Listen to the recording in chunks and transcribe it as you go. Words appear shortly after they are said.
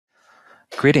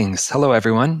Greetings. Hello,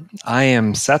 everyone. I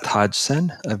am Seth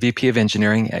Hodgson, a VP of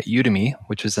Engineering at Udemy,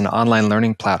 which is an online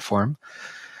learning platform.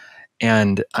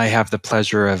 And I have the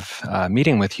pleasure of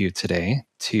meeting with you today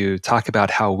to talk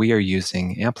about how we are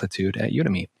using Amplitude at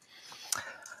Udemy. The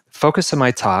focus of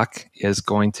my talk is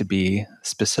going to be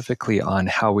specifically on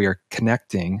how we are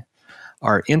connecting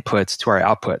our inputs to our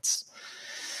outputs,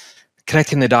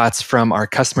 connecting the dots from our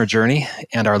customer journey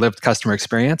and our lived customer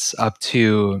experience up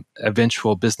to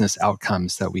eventual business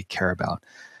outcomes that we care about.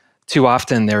 Too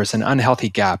often, there's an unhealthy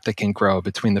gap that can grow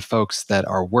between the folks that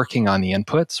are working on the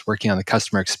inputs, working on the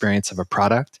customer experience of a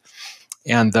product,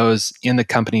 and those in the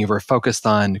company who are focused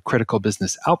on critical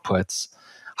business outputs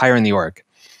higher in the org.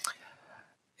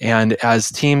 And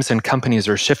as teams and companies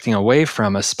are shifting away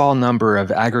from a small number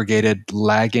of aggregated,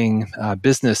 lagging,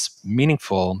 business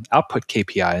meaningful output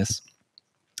KPIs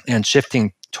and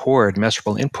shifting toward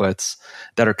measurable inputs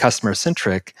that are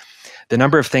customer-centric, the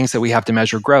number of things that we have to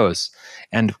measure grows.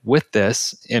 And with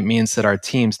this, it means that our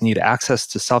teams need access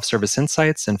to self-service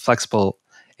insights and flexible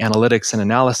analytics and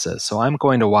analysis. So I'm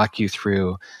going to walk you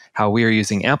through how we are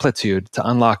using Amplitude to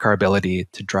unlock our ability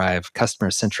to drive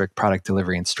customer-centric product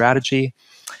delivery and strategy,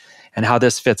 and how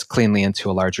this fits cleanly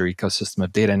into a larger ecosystem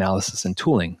of data analysis and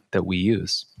tooling that we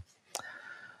use.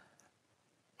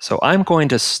 So I'm going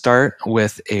to start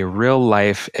with a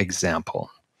real-life example.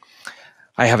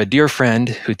 I have a dear friend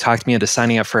who talked me into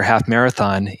signing up for a half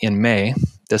marathon in May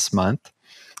this month,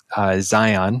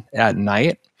 Zion, at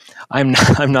night. I'm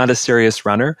not a serious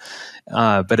runner,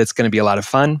 but it's going to be a lot of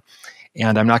fun.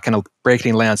 And I'm not going to break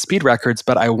any land speed records,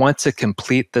 but I want to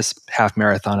complete this half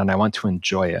marathon and I want to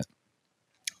enjoy it.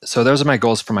 So those are my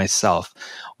goals for myself.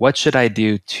 What should I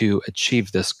do to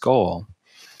achieve this goal?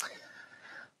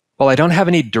 Well, I don't have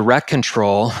any direct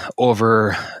control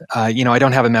over, I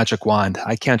don't have a magic wand.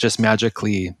 I can't just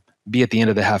magically be at the end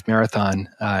of the half marathon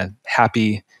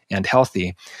happy and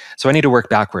healthy. So I need to work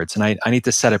backwards, and I need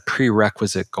to set a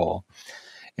prerequisite goal.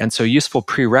 And so a useful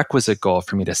prerequisite goal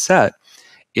for me to set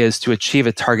is to achieve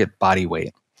a target body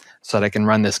weight so that I can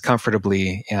run this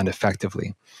comfortably and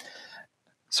effectively.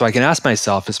 So I can ask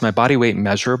myself, is my body weight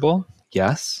measurable?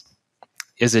 Yes.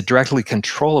 Is it directly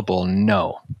controllable?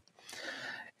 No.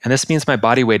 And this means my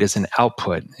body weight is an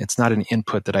output. It's not an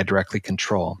input that I directly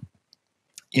control.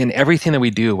 In everything that we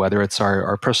do, whether it's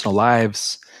our personal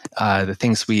lives,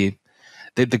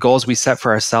 the goals we set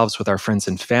for ourselves with our friends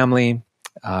and family,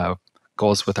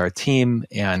 goals with our team,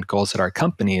 and goals at our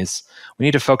companies, we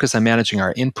need to focus on managing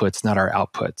our inputs, not our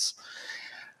outputs.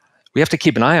 We have to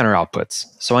keep an eye on our outputs.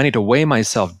 So I need to weigh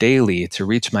myself daily to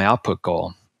reach my output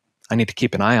goal. I need to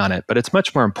keep an eye on it, but it's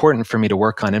much more important for me to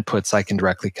work on inputs I can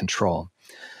directly control.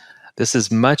 This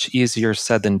is much easier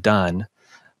said than done,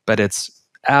 but it's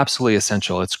absolutely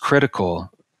essential. It's critical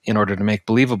in order to make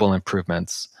believable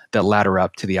improvements that ladder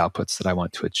up to the outputs that I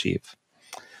want to achieve.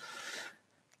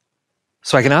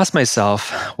 So I can ask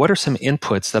myself, what are some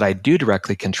inputs that I do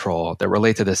directly control that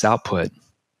relate to this output,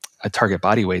 a target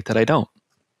body weight, that I don't?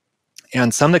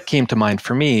 And some that came to mind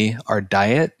for me are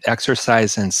diet,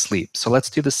 exercise, and sleep. So let's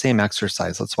do the same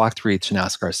exercise. Let's walk through each and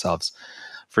ask ourselves,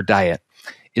 for diet,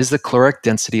 is the caloric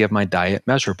density of my diet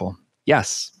measurable?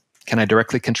 Yes. Can I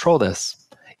directly control this?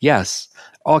 Yes.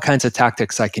 All kinds of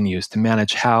tactics I can use to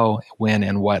manage how, when,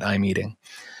 and what I'm eating.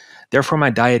 Therefore, my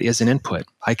diet is an input.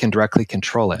 I can directly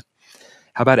control it.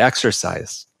 How about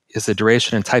exercise? Is the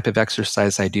duration and type of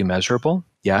exercise I do measurable?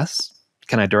 Yes.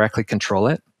 Can I directly control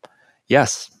it?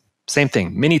 Yes. Same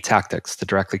thing, many tactics to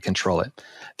directly control it.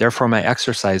 Therefore, my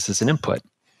exercise is an input.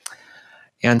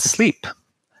 And sleep.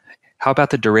 How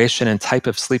about the duration and type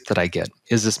of sleep that I get?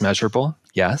 Is this measurable?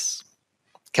 Yes.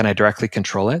 Can I directly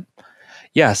control it?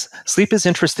 Yes. Sleep is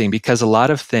interesting because a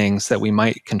lot of things that we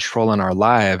might control in our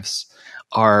lives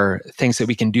are things that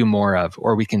we can do more of,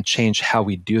 or we can change how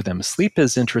we do them. Sleep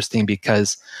is interesting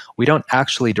because we don't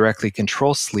actually directly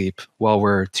control sleep while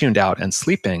we're tuned out and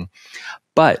sleeping,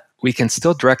 but we can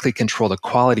still directly control the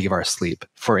quality of our sleep,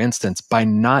 for instance, by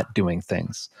not doing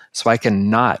things. So I can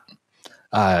not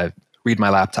read my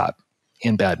laptop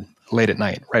in bed late at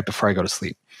night, right before I go to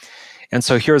sleep. And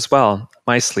so here as well,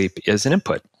 my sleep is an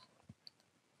input.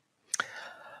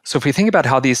 So if we think about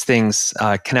how these things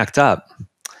connect up,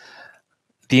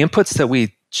 the inputs that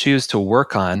we choose to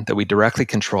work on, that we directly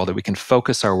control, that we can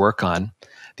focus our work on,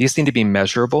 these need to be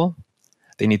measurable,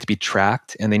 they need to be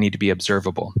tracked, and they need to be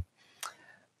observable.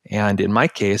 And in my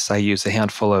case, I use a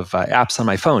handful of apps on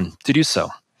my phone to do so.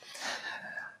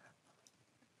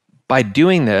 By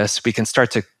doing this, we can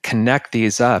start to connect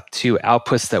these up to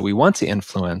outputs that we want to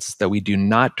influence that we do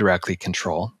not directly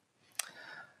control.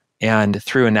 And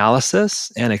through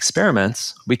analysis and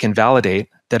experiments, we can validate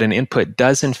that an input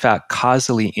does in fact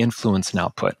causally influence an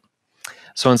output.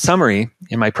 So in summary,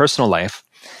 in my personal life,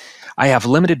 I have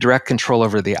limited direct control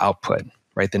over the output,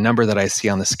 right? The number that I see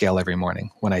on the scale every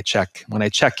morning when I check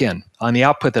in on the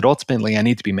output that ultimately I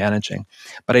need to be managing.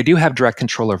 But I do have direct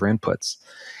control over inputs.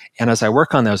 And as I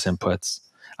work on those inputs,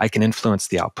 I can influence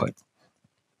the output.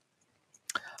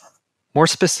 More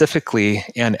specifically,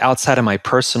 and outside of my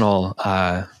personal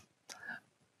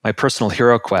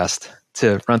hero quest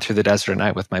to run through the desert at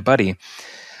night with my buddy,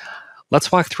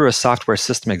 let's walk through a software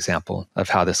system example of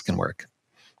how this can work.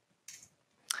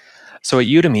 So at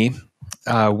Udemy,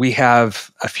 we have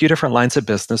a few different lines of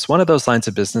business. One of those lines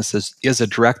of business is a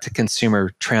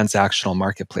direct-to-consumer transactional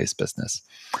marketplace business.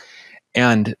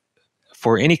 And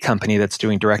for any company that's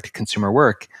doing direct-to-consumer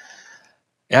work,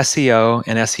 SEO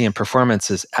and SEM performance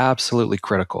is absolutely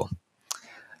critical.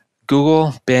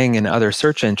 Google, Bing, and other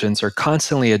search engines are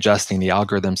constantly adjusting the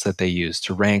algorithms that they use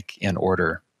to rank and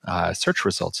order search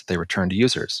results that they return to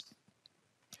users.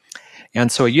 And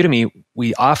so at Udemy,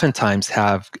 we oftentimes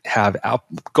have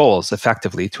goals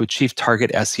effectively to achieve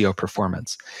target SEO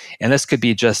performance. And this could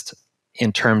be just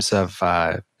in terms of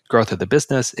growth of the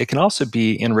business. It can also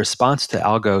be in response to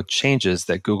algo changes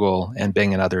that Google and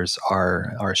Bing and others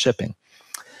are shipping.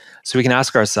 So we can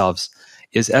ask ourselves,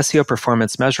 is SEO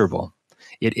performance measurable?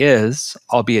 It is,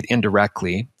 albeit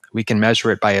indirectly. We can measure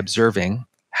it by observing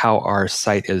how our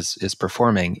site is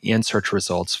performing in search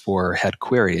results for head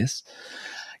queries.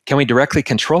 Can we directly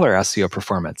control our SEO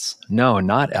performance? No,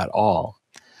 not at all.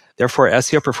 Therefore,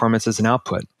 SEO performance is an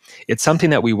output. It's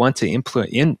something that we want to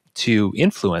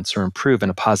influence or improve in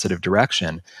a positive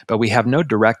direction, but we have no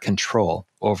direct control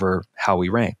over how we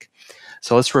rank.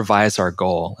 So let's revise our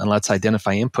goal and let's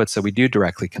identify inputs that we do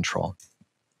directly control.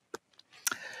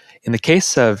 In the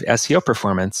case of SEO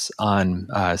performance on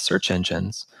search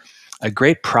engines, a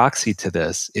great proxy to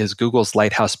this is Google's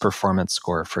Lighthouse Performance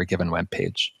Score for a given web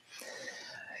page.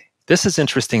 This is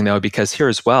interesting, though, because here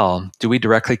as well, do we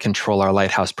directly control our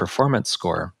Lighthouse Performance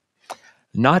Score?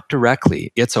 Not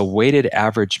directly. It's a weighted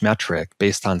average metric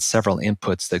based on several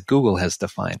inputs that Google has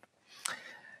defined.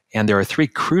 And there are three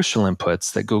crucial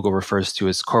inputs that Google refers to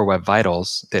as core web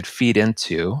vitals that feed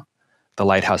into the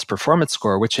Lighthouse Performance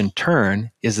Score, which in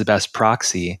turn is the best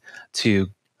proxy to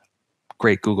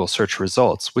great Google search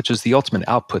results, which is the ultimate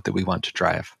output that we want to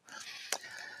drive.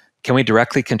 Can we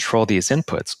directly control these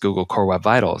inputs, Google Core Web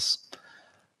Vitals?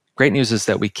 Great news is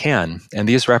that we can, and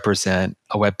these represent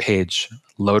a web page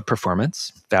load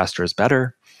performance, faster is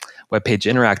better, web page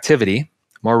interactivity,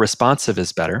 more responsive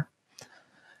is better,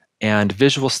 and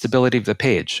visual stability of the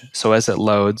page. So as it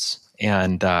loads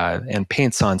and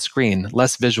paints on screen,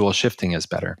 less visual shifting is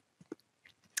better.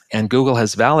 And Google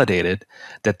has validated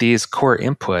that these core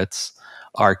inputs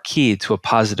are key to a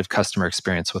positive customer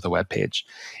experience with a web page.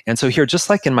 And so here, just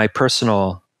like in my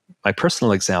personal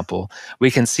example, we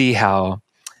can see how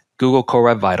Google Core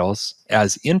Web Vitals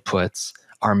as inputs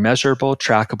are measurable,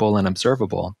 trackable, and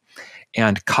observable,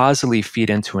 and causally feed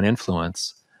into and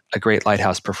influence a great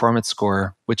Lighthouse Performance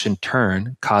Score, which in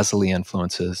turn causally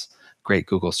influences great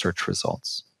Google search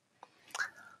results.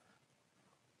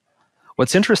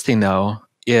 What's interesting, though,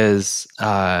 is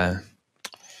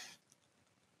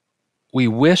we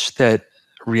wish that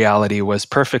reality was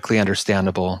perfectly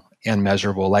understandable and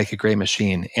measurable like a great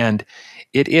machine. And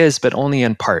it is, but only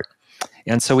in part.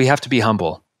 And so we have to be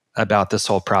humble about this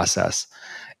whole process.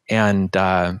 And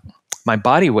my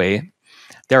body weight,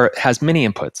 there has many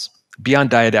inputs beyond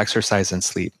diet, exercise, and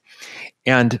sleep.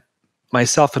 And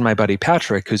myself and my buddy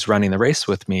Patrick, who's running the race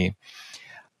with me,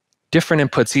 different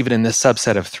inputs, even in this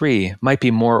subset of three, might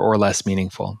be more or less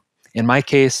meaningful. In my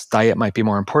case, diet might be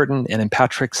more important, and in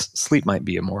Patrick's, sleep might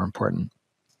be more important.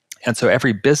 And so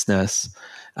every business,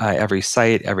 every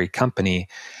site, every company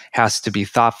has to be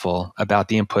thoughtful about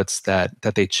the inputs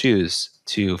that they choose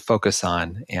to focus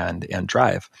on and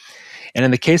drive. And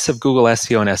in the case of Google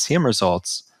SEO and SEM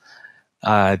results,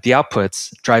 the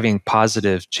outputs driving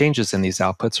positive changes in these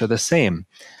outputs are the same.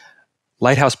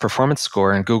 Lighthouse Performance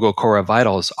Score and Google Core Web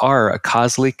Vitals are a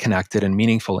causally connected and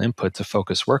meaningful input to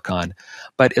focus work on,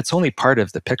 but it's only part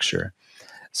of the picture.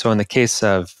 So in the case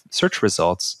of search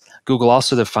results, Google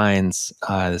also defines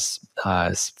this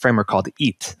framework called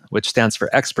EAT, which stands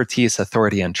for expertise,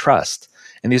 authority, and trust.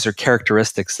 And these are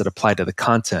characteristics that apply to the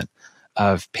content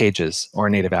of pages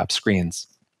or native app screens.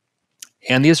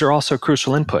 And these are also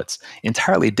crucial inputs,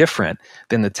 entirely different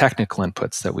than the technical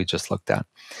inputs that we just looked at.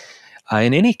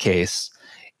 In any case,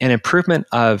 an improvement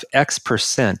of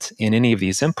X% in any of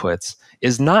these inputs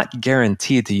is not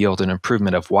guaranteed to yield an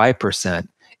improvement of Y%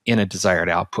 in a desired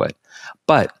output.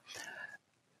 But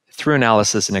through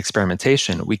analysis and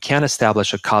experimentation, we can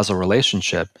establish a causal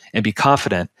relationship and be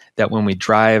confident that when we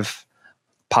drive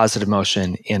positive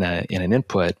motion in an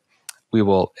input, we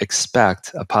will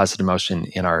expect a positive motion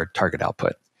in our target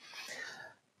output.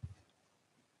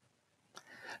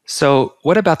 So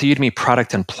what about the Udemy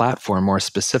product and platform more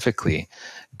specifically?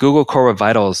 Google Core Web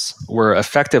Vitals were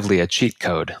effectively a cheat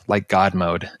code, like God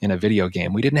mode in a video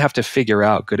game. We didn't have to figure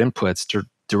out good inputs to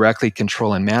directly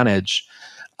control and manage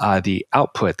the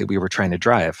output that we were trying to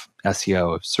drive,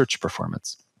 SEO, search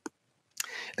performance.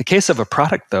 In the case of a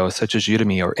product, though, such as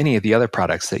Udemy or any of the other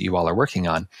products that you all are working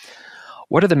on,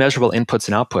 what are the measurable inputs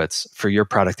and outputs for your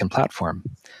product and platform?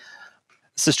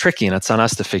 This is tricky, and it's on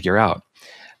us to figure out.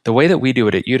 The way that we do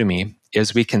it at Udemy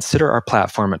is we consider our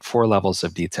platform at 4 levels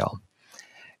of detail.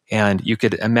 And you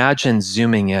could imagine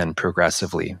zooming in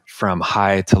progressively from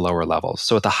high to lower levels.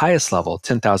 So at the highest level,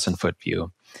 10,000-foot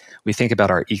view, we think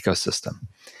about our ecosystem.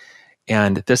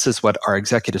 And this is what our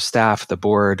executive staff, the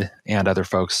board, and other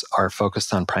folks are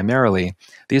focused on primarily.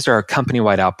 These are our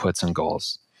company-wide outputs and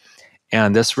goals.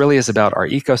 And this really is about our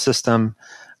ecosystem.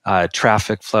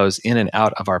 Traffic flows in and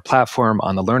out of our platform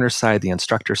on the learner side, the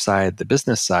instructor side, the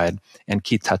business side, and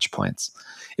key touch points.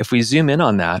 If we zoom in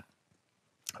on that,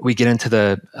 we get into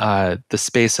the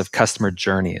space of customer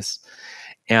journeys.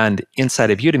 And inside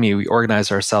of Udemy, we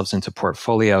organize ourselves into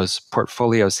portfolios.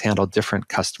 Portfolios handle different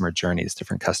customer journeys,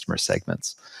 different customer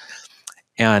segments.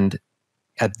 And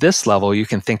at this level, you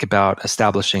can think about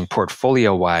establishing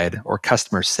portfolio-wide or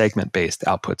customer segment-based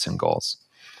outputs and goals.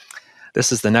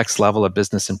 This is the next level of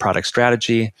business and product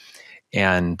strategy,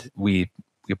 and we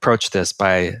approach this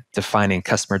by defining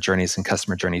customer journeys and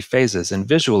customer journey phases. And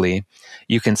visually,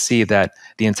 you can see that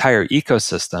the entire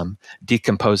ecosystem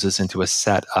decomposes into a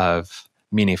set of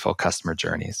meaningful customer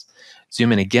journeys.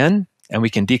 Zoom in again, and we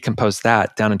can decompose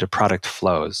that down into product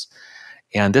flows.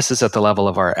 And this is at the level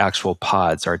of our actual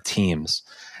pods, our teams,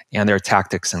 and their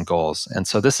tactics and goals. And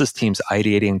so this is teams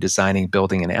ideating, designing,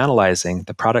 building, and analyzing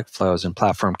the product flows and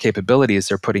platform capabilities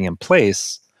they're putting in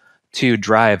place to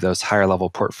drive those higher level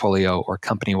portfolio or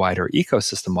company-wide or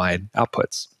ecosystem-wide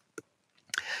outputs.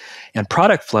 And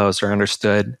product flows are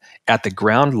understood at the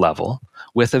ground level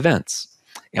with events.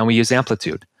 And we use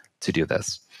Amplitude to do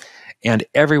this. And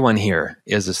everyone here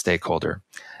is a stakeholder.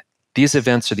 These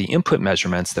events are the input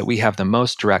measurements that we have the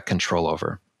most direct control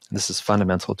over. This is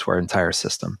fundamental to our entire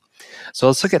system. So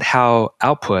let's look at how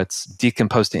outputs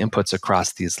decompose to inputs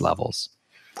across these levels.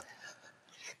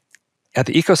 At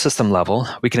the ecosystem level,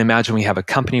 we can imagine we have a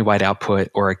company-wide output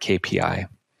or a KPI.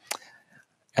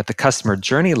 At the customer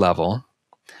journey level,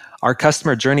 our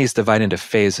customer journeys divide into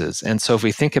phases. And so if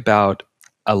we think about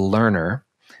a learner,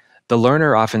 the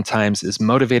learner oftentimes is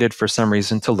motivated for some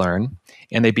reason to learn,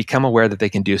 and they become aware that they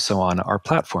can do so on our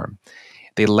platform.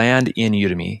 They land in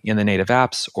Udemy, in the native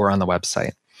apps, or on the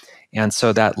website. And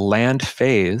so that land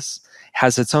phase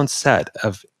has its own set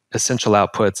of essential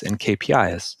outputs and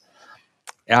KPIs.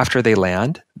 After they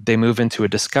land, they move into a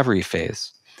discovery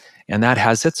phase, and that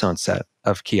has its own set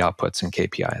of key outputs and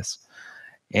KPIs.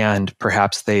 And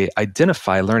perhaps they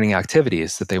identify learning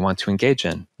activities that they want to engage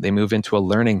in. They move into a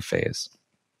learning phase.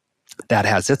 That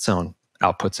has its own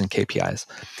outputs and KPIs.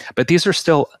 But these are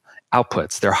still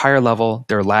outputs. They're higher level,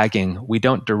 they're lagging. We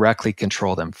don't directly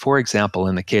control them. For example,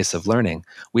 in the case of learning,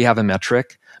 we have a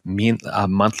metric,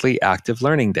 monthly active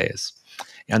learning days.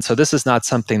 And so this is not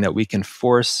something that we can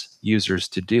force users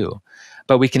to do,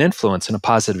 but we can influence in a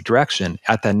positive direction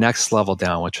at the next level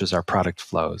down, which is our product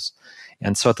flows.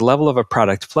 And so at the level of a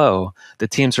product flow, the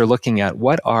teams are looking at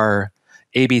what are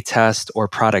A/B test or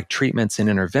product treatments and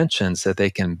interventions that they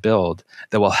can build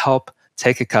that will help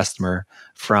take a customer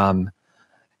from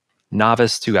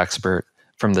novice to expert,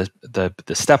 from the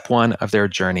step one of their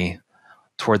journey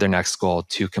toward their next goal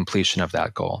to completion of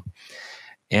that goal.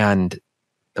 And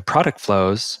the product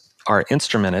flows are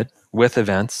instrumented with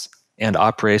events and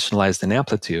operationalized in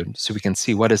Amplitude so we can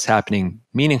see what is happening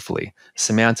meaningfully,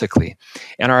 semantically.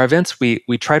 And our events, we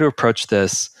try to approach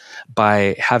this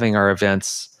by having our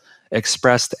events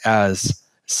expressed as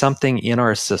something in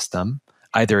our system,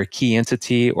 either a key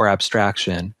entity or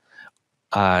abstraction,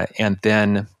 and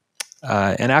then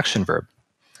an action verb.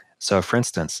 So for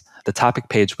instance, the topic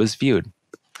page was viewed,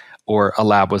 or a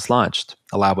lab was launched,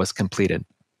 a lab was completed.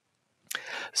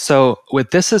 So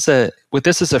with this as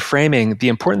a framing, the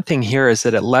important thing here is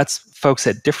that it lets folks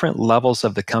at different levels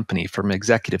of the company, from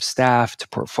executive staff to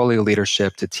portfolio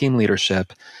leadership to team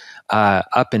leadership,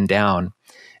 up and down,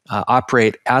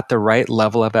 operate at the right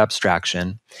level of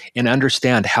abstraction and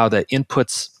understand how the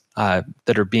inputs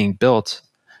that are being built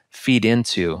feed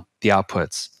into the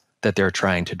outputs that they're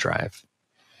trying to drive.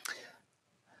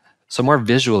 So more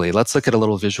visually, let's look at a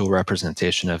little visual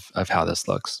representation of how this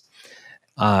looks.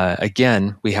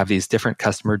 Again, we have these different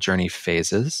customer journey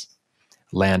phases: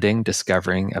 landing,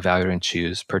 discovering, evaluating,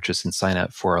 choose, purchase, and sign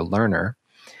up for a learner.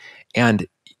 And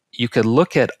you could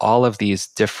look at all of these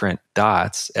different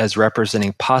dots as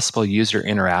representing possible user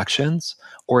interactions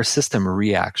or system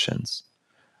reactions.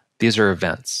 These are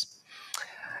events.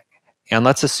 And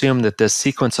let's assume that this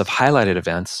sequence of highlighted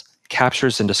events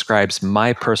captures and describes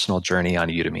my personal journey on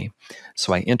Udemy.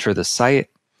 So I enter the site,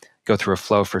 go through a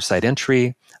flow for site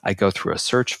entry, I go through a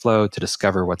search flow to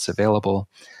discover what's available,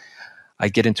 I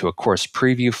get into a course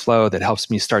preview flow that helps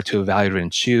me start to evaluate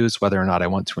and choose whether or not I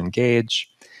want to engage.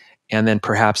 And then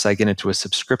perhaps I get into a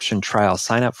subscription trial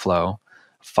sign-up flow,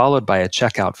 followed by a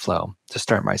checkout flow to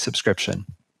start my subscription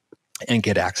and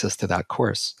get access to that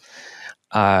course.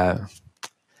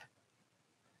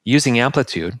 Using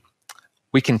Amplitude,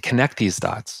 we can connect these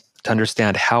dots to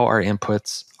understand how our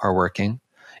inputs are working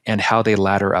and how they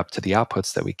ladder up to the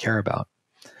outputs that we care about.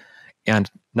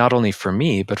 And not only for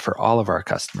me, but for all of our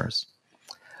customers.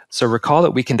 So recall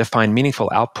that we can define meaningful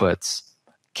outputs,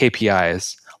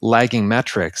 KPIs, lagging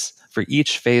metrics for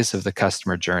each phase of the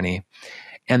customer journey,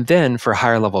 and then for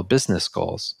higher level business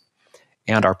goals.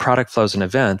 And our product flows and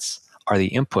events are the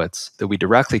inputs that we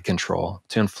directly control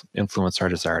to influence our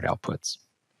desired outputs.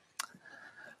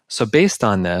 So based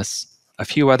on this, a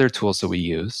few other tools that we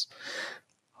use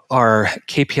are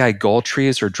KPI goal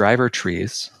trees or driver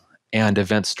trees and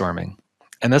event storming.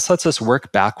 And this lets us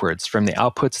work backwards from the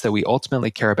outputs that we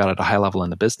ultimately care about at a high level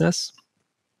in the business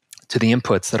to the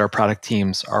inputs that our product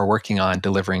teams are working on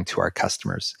delivering to our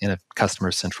customers in a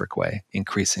customer-centric way,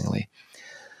 increasingly.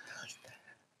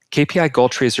 KPI goal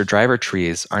trees or driver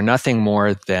trees are nothing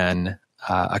more than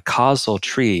a causal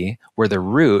tree where the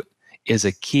root is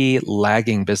a key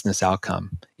lagging business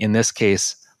outcome, in this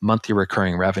case, monthly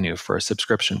recurring revenue for a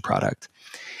subscription product.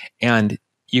 And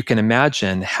you can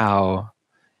imagine how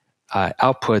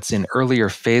outputs in earlier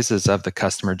phases of the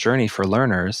customer journey for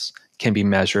learners can be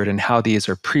measured and how these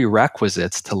are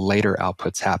prerequisites to later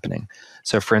outputs happening.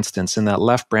 So for instance, in that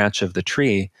left branch of the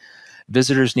tree,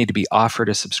 visitors need to be offered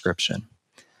a subscription.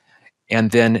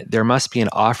 And then there must be an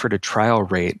offer to trial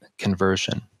rate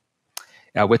conversion,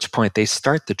 at which point they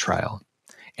start the trial.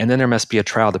 And then there must be a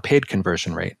trial to paid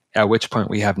conversion rate, at which point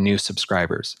we have new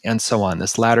subscribers, and so on.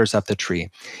 This ladders up the tree.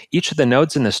 Each of the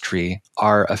nodes in this tree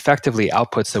are effectively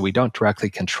outputs that we don't directly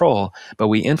control, but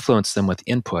we influence them with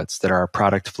inputs that are our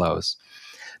product flows.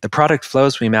 The product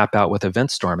flows we map out with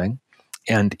event storming.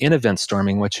 And in event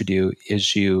storming, what you do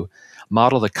is you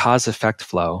model the cause-effect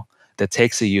flow that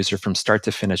takes a user from start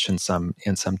to finish in some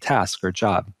task or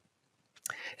job.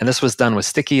 And this was done with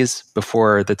stickies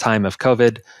before the time of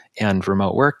COVID and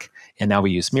remote work, and now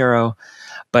we use Miro.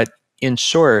 But in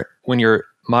short, when you're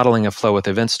modeling a flow with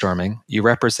event storming, you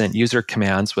represent user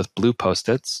commands with blue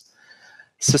post-its,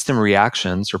 system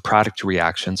reactions or product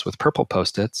reactions with purple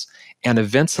post-its, and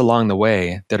events along the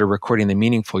way that are recording the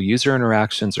meaningful user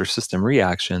interactions or system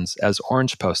reactions as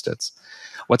orange post-its.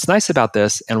 What's nice about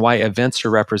this and why events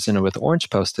are represented with orange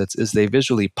post-its is they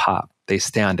visually pop, they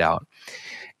stand out.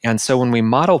 And so when we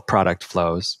model product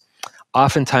flows,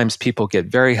 oftentimes people get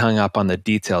very hung up on the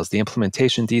details, the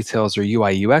implementation details or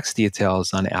UI UX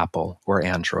details on Apple or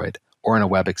Android or in a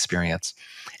web experience.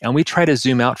 And we try to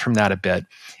zoom out from that a bit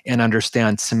and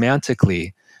understand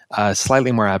semantically,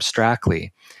 slightly more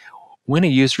abstractly, when a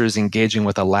user is engaging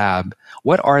with a lab,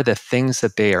 what are the things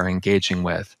that they are engaging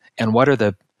with? And what are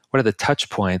the touch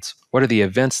points? What are the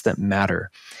events that matter?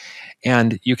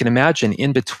 And you can imagine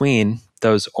in between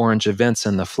those orange events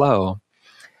in the flow,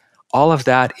 all of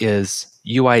that is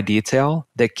UI detail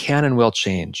that can and will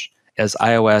change as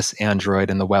iOS, Android,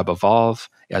 and the web evolve,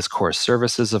 as core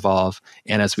services evolve,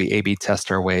 and as we A/B test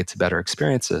our way to better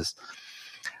experiences.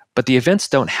 But the events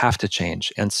don't have to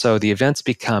change. And so the events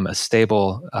become a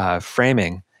stable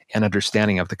framing and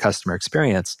understanding of the customer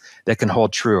experience that can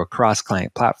hold true across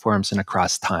client platforms and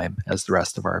across time as the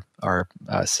rest of our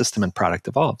system and product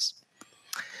evolves.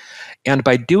 And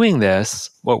by doing this,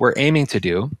 what we're aiming to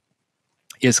do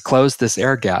is close this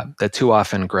air gap that too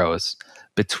often grows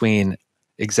between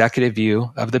executive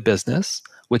view of the business,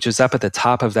 which is up at the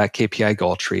top of that KPI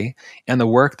goal tree, and the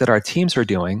work that our teams are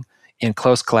doing in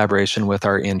close collaboration with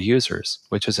our end users,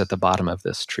 which is at the bottom of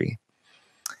this tree.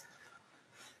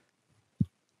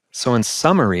 So in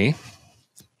summary,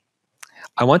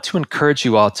 I want to encourage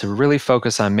you all to really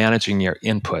focus on managing your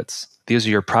inputs. These are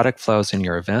your product flows and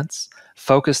your events,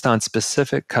 focused on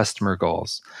specific customer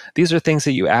goals. These are things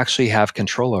that you actually have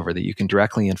control over, that you can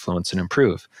directly influence and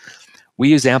improve. We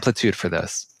use Amplitude for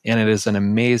this, and it is an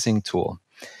amazing tool.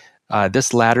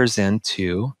 This ladders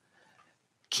into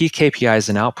key KPIs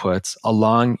and outputs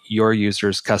along your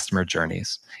users' customer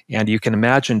journeys. And you can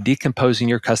imagine decomposing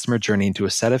your customer journey into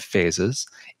a set of phases,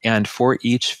 and for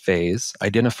each phase,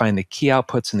 identifying the key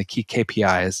outputs and the key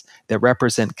KPIs that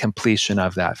represent completion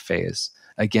of that phase.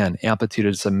 Again, Amplitude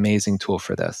is an amazing tool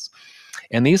for this.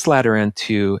 And these ladder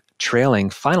into trailing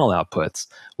final outputs,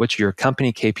 which are your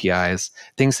company KPIs,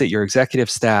 things that your executive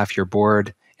staff, your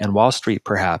board, and Wall Street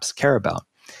perhaps care about.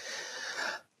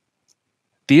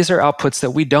 These are outputs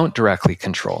that we don't directly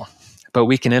control, but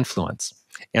we can influence.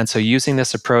 And so using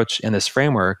this approach and this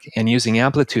framework and using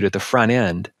Amplitude at the front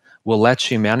end will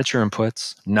let you manage your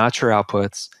inputs, notch your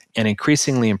outputs, and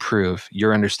increasingly improve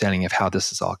your understanding of how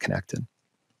this is all connected.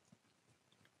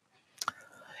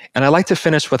 And I'd like to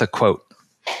finish with a quote.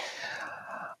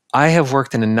 I have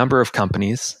worked in a number of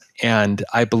companies, and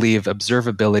I believe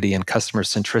observability and customer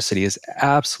centricity is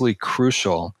absolutely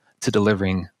crucial to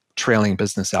delivering trailing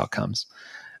business outcomes.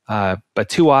 But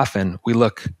too often, we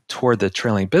look toward the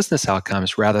trailing business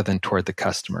outcomes rather than toward the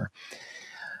customer.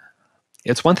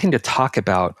 It's one thing to talk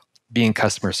about being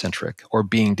customer-centric or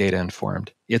being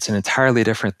data-informed. It's an entirely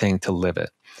different thing to live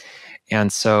it.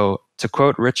 And so, to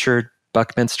quote Richard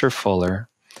Buckminster Fuller,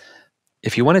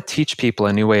 if you want to teach people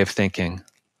a new way of thinking,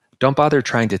 don't bother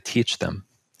trying to teach them.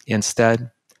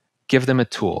 Instead, give them a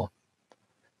tool,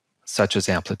 such as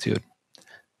Amplitude,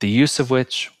 the use of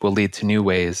which will lead to new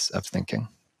ways of thinking.